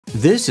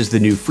This is the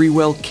new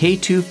Freewell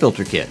K2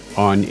 filter kit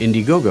on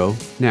Indiegogo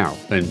now,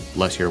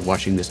 unless you're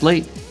watching this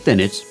late, then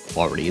it's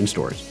already in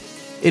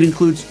stores. It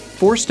includes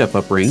 4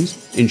 step-up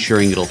rings,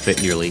 ensuring it'll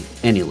fit nearly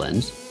any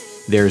lens.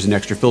 There's an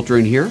extra filter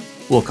in here,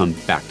 we'll come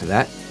back to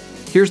that.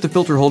 Here's the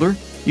filter holder.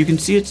 You can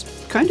see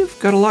it's kind of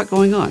got a lot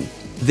going on.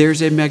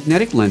 There's a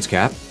magnetic lens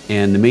cap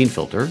and the main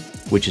filter,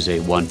 which is a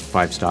 1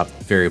 5-stop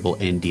variable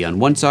ND on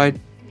one side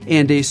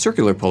and a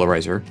circular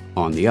polarizer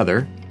on the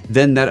other.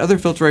 Then that other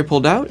filter I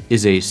pulled out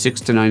is a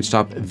 6 to 9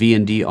 stop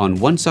VND on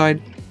one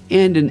side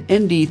and an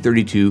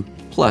ND32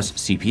 plus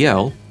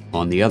CPL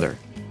on the other.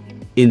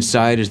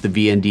 Inside is the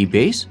VND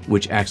base,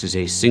 which acts as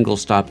a single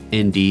stop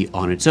ND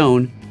on its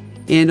own,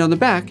 and on the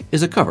back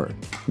is a cover,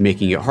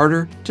 making it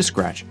harder to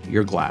scratch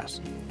your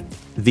glass.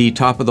 The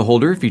top of the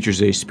holder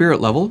features a spirit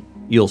level,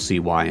 you'll see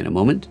why in a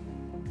moment.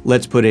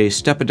 Let's put a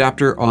step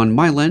adapter on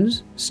my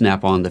lens,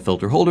 snap on the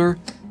filter holder,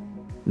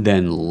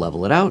 then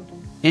level it out,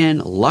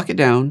 and lock it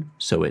down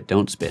so it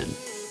don't spin.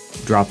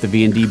 Drop the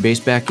VND base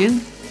back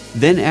in,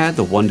 then add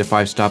the 1 to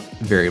 5 stop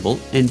variable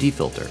ND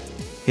filter.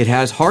 It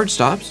has hard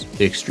stops,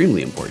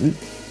 extremely important,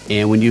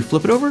 and when you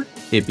flip it over,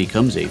 it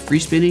becomes a free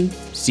spinning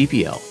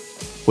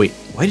CPL. Wait,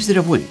 why does it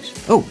have wings?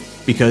 Oh,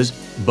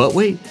 but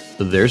wait,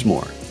 there's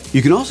more.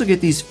 You can also get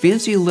these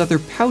fancy leather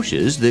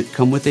pouches that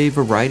come with a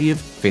variety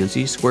of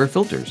fancy square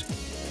filters,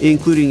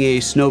 including a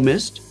snow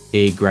mist,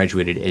 a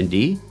graduated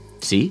ND,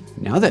 see,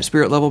 now that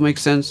spirit level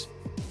makes sense,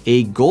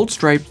 a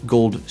gold-striped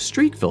gold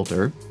streak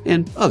filter,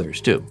 and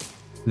others too.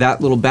 That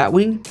little bat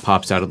wing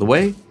pops out of the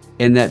way,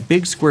 and that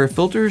big square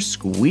filter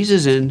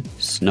squeezes in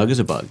snug as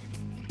a bug.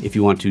 If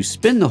you want to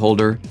spin the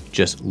holder,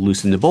 just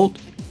loosen the bolt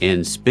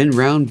and spin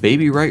round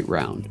baby right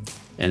round.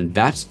 And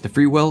that's the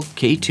Freewell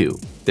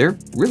K2. They're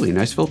really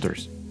nice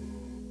filters.